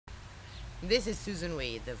This is Susan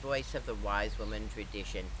Weed, the voice of the wise woman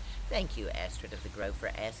tradition. Thank you, Astrid of the Grove, for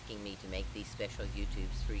asking me to make these special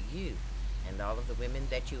YouTubes for you and all of the women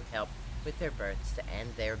that you help with their births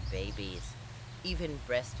and their babies. Even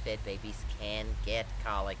breastfed babies can get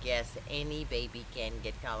colic. Yes, any baby can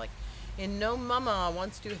get colic. And no mama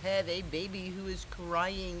wants to have a baby who is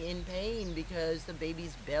crying in pain because the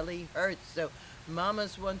baby's belly hurts. So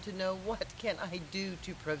mamas want to know, what can I do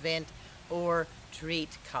to prevent or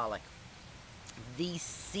treat colic? These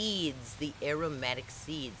seeds, the aromatic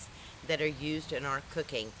seeds that are used in our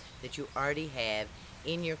cooking that you already have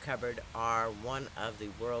in your cupboard, are one of the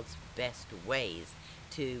world's best ways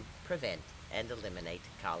to prevent and eliminate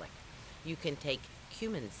colic. You can take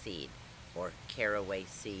cumin seed, or caraway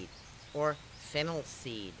seed, or fennel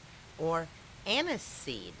seed, or anise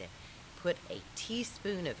seed. Put a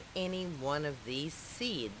teaspoon of any one of these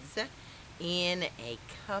seeds in a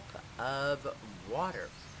cup of water.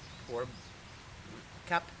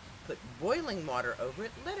 Put boiling water over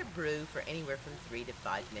it, let it brew for anywhere from 3 to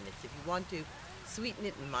 5 minutes. If you want to, sweeten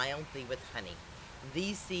it mildly with honey.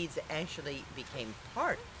 These seeds actually became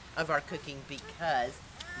part of our cooking because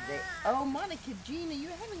oh, Monica Jean, are you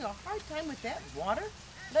having a hard time with that water?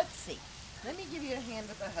 Let's see. Let me give you a hand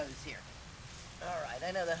with the hose here. All right,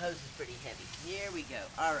 I know the hose is pretty heavy. Here we go.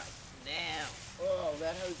 All right, now, oh,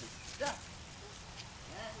 that hose is stuck.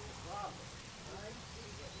 That's the problem. I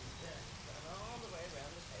see what we've done. Gone all the way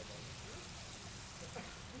around the table.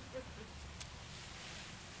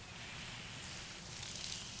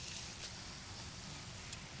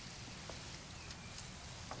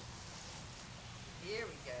 Here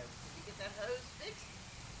we go. Did you get that hose fixed?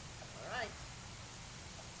 All right.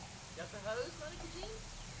 Got the hose, Monica Jean?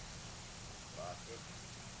 Lost it.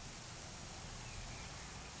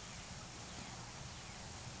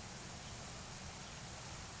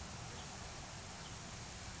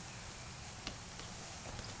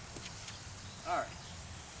 All right.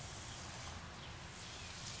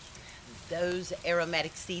 Those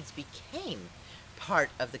aromatic seeds became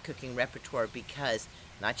part of the cooking repertoire because,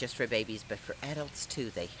 not just for babies, but for adults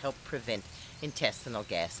too, they help prevent intestinal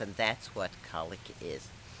gas, and that's what colic is.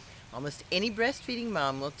 Almost any breastfeeding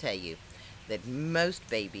mom will tell you that most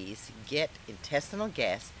babies get intestinal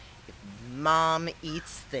gas if mom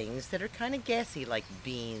eats things that are kind of gassy, like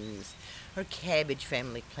beans or cabbage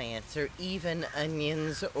family plants or even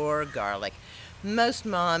onions or garlic. Most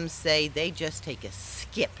moms say they just take a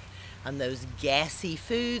skip on those gassy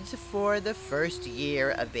foods for the first year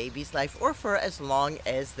of baby's life, or for as long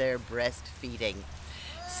as they're breastfeeding.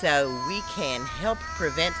 So we can help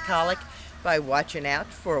prevent colic by watching out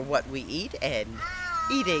for what we eat and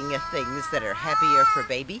eating things that are happier for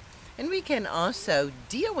baby. And we can also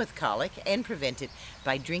deal with colic and prevent it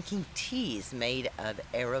by drinking teas made of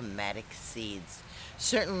aromatic seeds.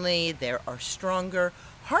 Certainly there are stronger,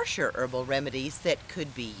 harsher herbal remedies that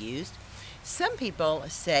could be used. Some people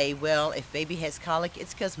say, well, if baby has colic,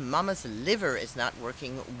 it's because mama's liver is not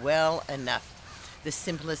working well enough. The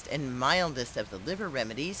simplest and mildest of the liver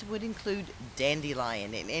remedies would include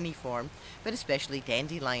dandelion in any form, but especially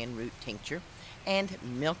dandelion root tincture and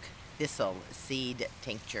milk thistle seed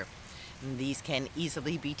tincture. These can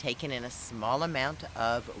easily be taken in a small amount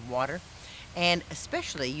of water, and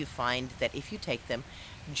especially you find that if you take them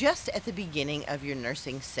just at the beginning of your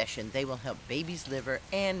nursing session, they will help baby's liver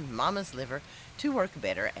and mama's liver to work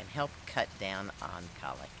better and help cut down on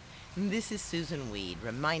colic. This is Susan Weed,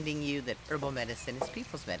 reminding you that herbal medicine is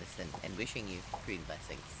people's medicine, and wishing you green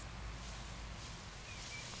blessings.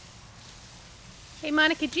 Hey,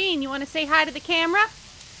 Monica Jean, you want to say hi to the camera?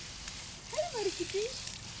 Hi, Monica Jean.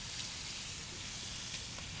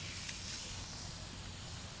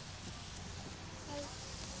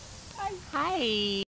 Hi.